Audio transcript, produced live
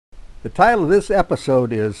The title of this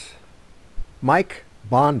episode is Mike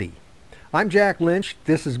Bonde. I'm Jack Lynch.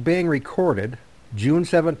 This is being recorded June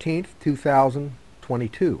 17th,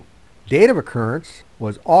 2022. Date of occurrence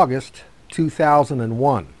was August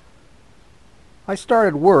 2001. I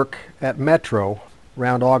started work at Metro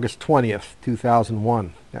around August 20th,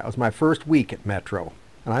 2001. That was my first week at Metro.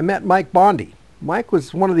 And I met Mike Bonde. Mike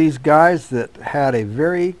was one of these guys that had a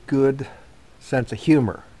very good sense of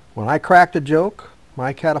humor. When I cracked a joke,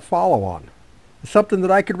 Mike had a follow-on, something that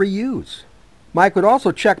I could reuse. Mike would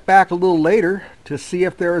also check back a little later to see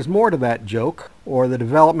if there was more to that joke or the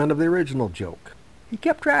development of the original joke. He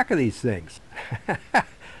kept track of these things.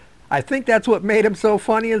 I think that's what made him so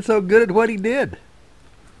funny and so good at what he did.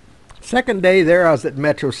 Second day there, I was at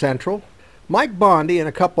Metro Central. Mike Bonde and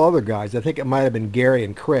a couple other guys, I think it might have been Gary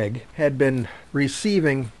and Craig, had been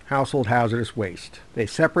receiving household hazardous waste. They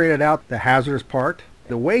separated out the hazardous part.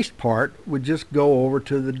 The waste part would just go over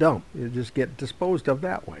to the dump. It would just get disposed of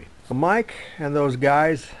that way. So Mike and those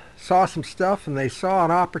guys saw some stuff and they saw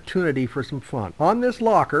an opportunity for some fun. On this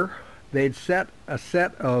locker, they'd set a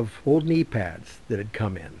set of old kneepads that had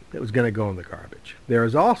come in that was going to go in the garbage. There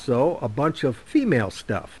was also a bunch of female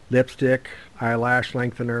stuff. Lipstick, eyelash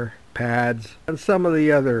lengthener, pads, and some of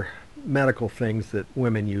the other medical things that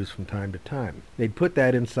women use from time to time. They'd put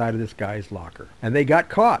that inside of this guy's locker. And they got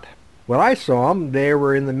caught. When I saw them, they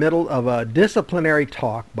were in the middle of a disciplinary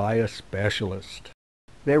talk by a specialist.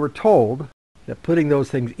 They were told that putting those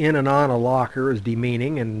things in and on a locker is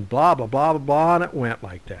demeaning and blah, blah, blah, blah, blah, and it went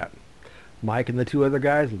like that. Mike and the two other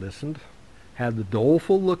guys listened, had the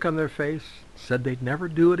doleful look on their face, said they'd never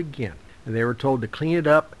do it again, and they were told to clean it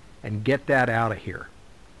up and get that out of here.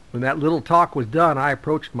 When that little talk was done, I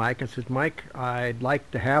approached Mike and said, "Mike, I'd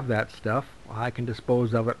like to have that stuff. I can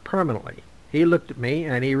dispose of it permanently." He looked at me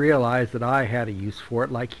and he realized that I had a use for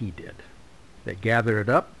it like he did. They gathered it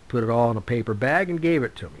up, put it all in a paper bag, and gave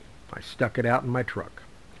it to me. I stuck it out in my truck.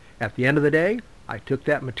 At the end of the day, I took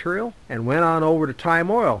that material and went on over to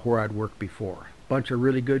Time Oil where I'd worked before. Bunch of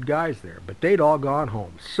really good guys there, but they'd all gone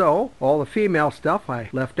home. So all the female stuff I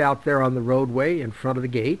left out there on the roadway in front of the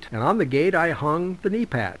gate, and on the gate I hung the knee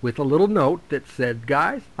pad with a little note that said,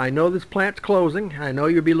 "Guys, I know this plant's closing. I know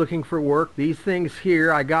you'll be looking for work. These things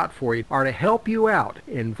here I got for you are to help you out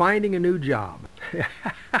in finding a new job."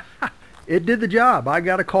 It did the job. I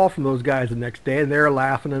got a call from those guys the next day, and they were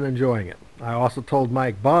laughing and enjoying it. I also told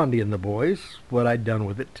Mike Bonde and the boys what I'd done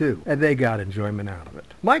with it too, and they got enjoyment out of it.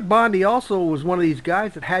 Mike Bonde also was one of these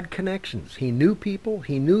guys that had connections. He knew people,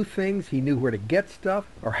 he knew things, he knew where to get stuff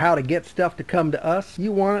or how to get stuff to come to us.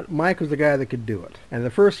 You want it, Mike was the guy that could do it. And the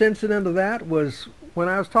first incident of that was when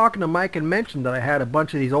I was talking to Mike and mentioned that I had a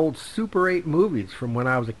bunch of these old Super 8 movies from when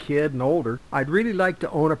I was a kid and older. I'd really like to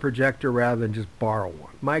own a projector rather than just borrow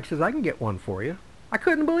one. Mike says, "I can get one for you." I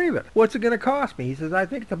couldn't believe it. "What's it going to cost me?" He says, "I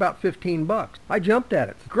think it's about $15. I jumped at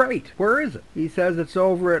it. "Great. Where is it?" He says, "It's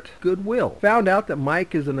over at Goodwill." Found out that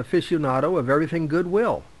Mike is an aficionado of everything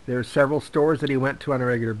Goodwill. There's several stores that he went to on a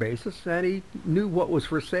regular basis, and he knew what was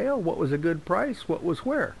for sale, what was a good price, what was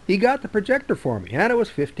where. He got the projector for me, and it was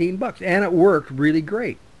 $15, and it worked really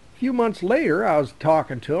great. A few months later, I was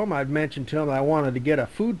talking to him. I'd mentioned to him that I wanted to get a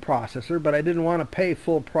food processor, but I didn't want to pay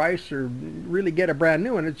full price or really get a brand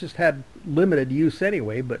new one. It just had limited use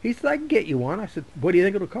anyway. But he said, "I can get you one." I said, "What do you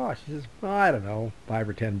think it'll cost?" He says, "Well, I don't know, $5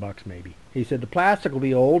 or $10 maybe." He said, "The plastic will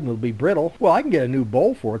be old and it'll be brittle." "Well, I can get a new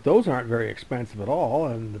bowl for it. Those aren't very expensive at all,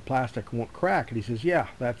 and the plastic won't crack." And he says, "Yeah,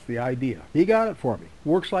 that's the idea." He got it for me.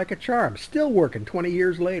 Works like a charm. Still working 20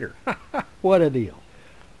 years later. What a deal.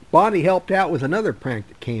 Bonde helped out with another prank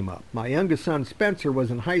that came up. My youngest son Spencer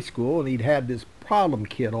was in high school, and he'd had this problem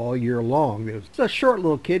kid all year long. It was a short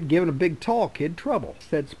little kid giving a big tall kid trouble.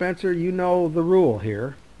 Said, "Spencer, you know the rule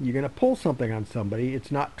here. You're going to pull something on somebody,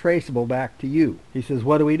 it's not traceable back to you." He says,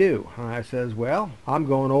 "What do we do?" And I says, "Well, I'm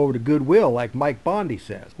going over to Goodwill like Mike Bonde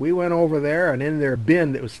says." We went over there, and in their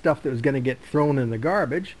bin that was stuff that was going to get thrown in the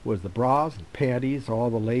garbage was the bras and panties, all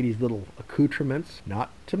the ladies' little accoutrements, not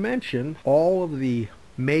to mention all of the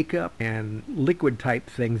makeup and liquid type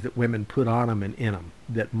things that women put on them and in them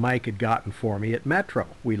that Mike had gotten for me at Metro.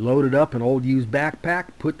 We loaded up an old used backpack,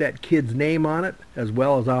 put that kid's name on it, as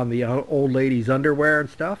well as on the old lady's underwear and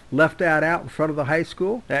stuff, left that out in front of the high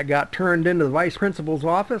school. That got turned into the vice principal's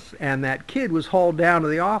office, and that kid was hauled down to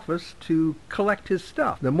the office to collect his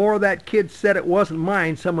stuff. The more that kid said it wasn't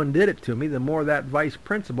mine, someone did it to me, the more that vice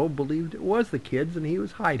principal believed it was the kid's and he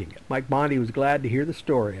was hiding it. Mike Bonde was glad to hear the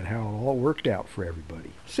story and how it all worked out for everybody.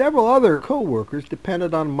 Several other co-workers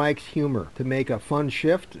depended on Mike's humor to make a fun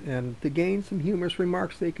shift and to gain some humorous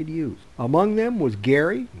remarks they could use. Among them was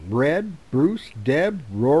Gary, Red, Bruce, Deb,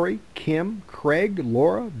 Rory, Kim, Craig,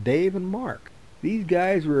 Laura, Dave, and Mark. These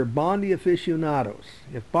guys were Bonde aficionados.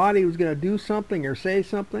 If Bonde was going to do something or say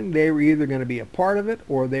something, they were either going to be a part of it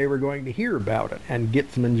or they were going to hear about it and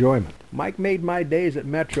get some enjoyment. Mike made my days at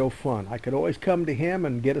Metro fun. I could always come to him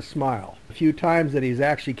and get a smile. A few times that he's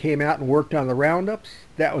actually came out and worked on the roundups,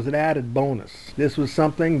 that was an added bonus. This was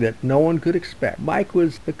something that no one could expect. Mike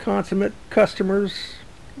was the consummate customer's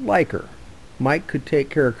liker. Mike could take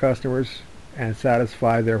care of customers and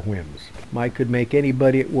satisfy their whims. Mike could make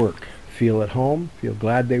anybody at work feel at home, feel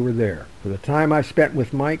glad they were there. For the time I spent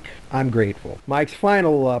with Mike, I'm grateful. Mike's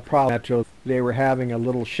final problem at Metro, they were having a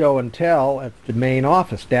little show and tell at the main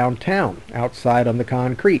office downtown, outside on the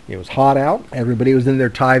concrete. It was hot out. Everybody was in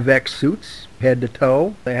their Tyvek suits, head to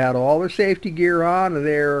toe. They had all their safety gear on, and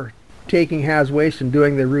they're taking haz waste and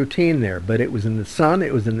doing their routine there. But it was in the sun,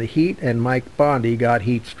 it was in the heat, and Mike Bonde got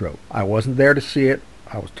heat stroke. I wasn't there to see it.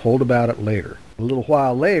 I was told about it later. A little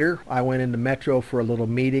while later, I went into Metro for a little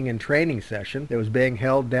meeting and training session that was being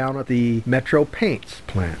held down at the Metro Paints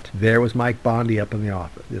plant. There was Mike Bonde up in the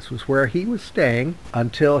office. This was where he was staying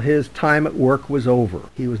until his time at work was over.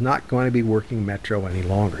 He was not going to be working Metro any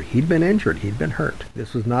longer. He'd been injured. He'd been hurt.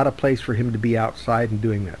 This was not a place for him to be outside and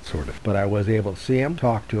doing that sort of. But I was able to see him,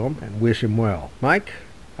 talk to him, and wish him well. Mike,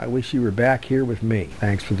 I wish you were back here with me.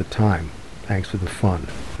 Thanks for the time. Thanks for the fun.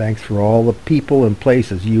 Thanks for all the people and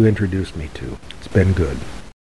places you introduced me to. It's been good.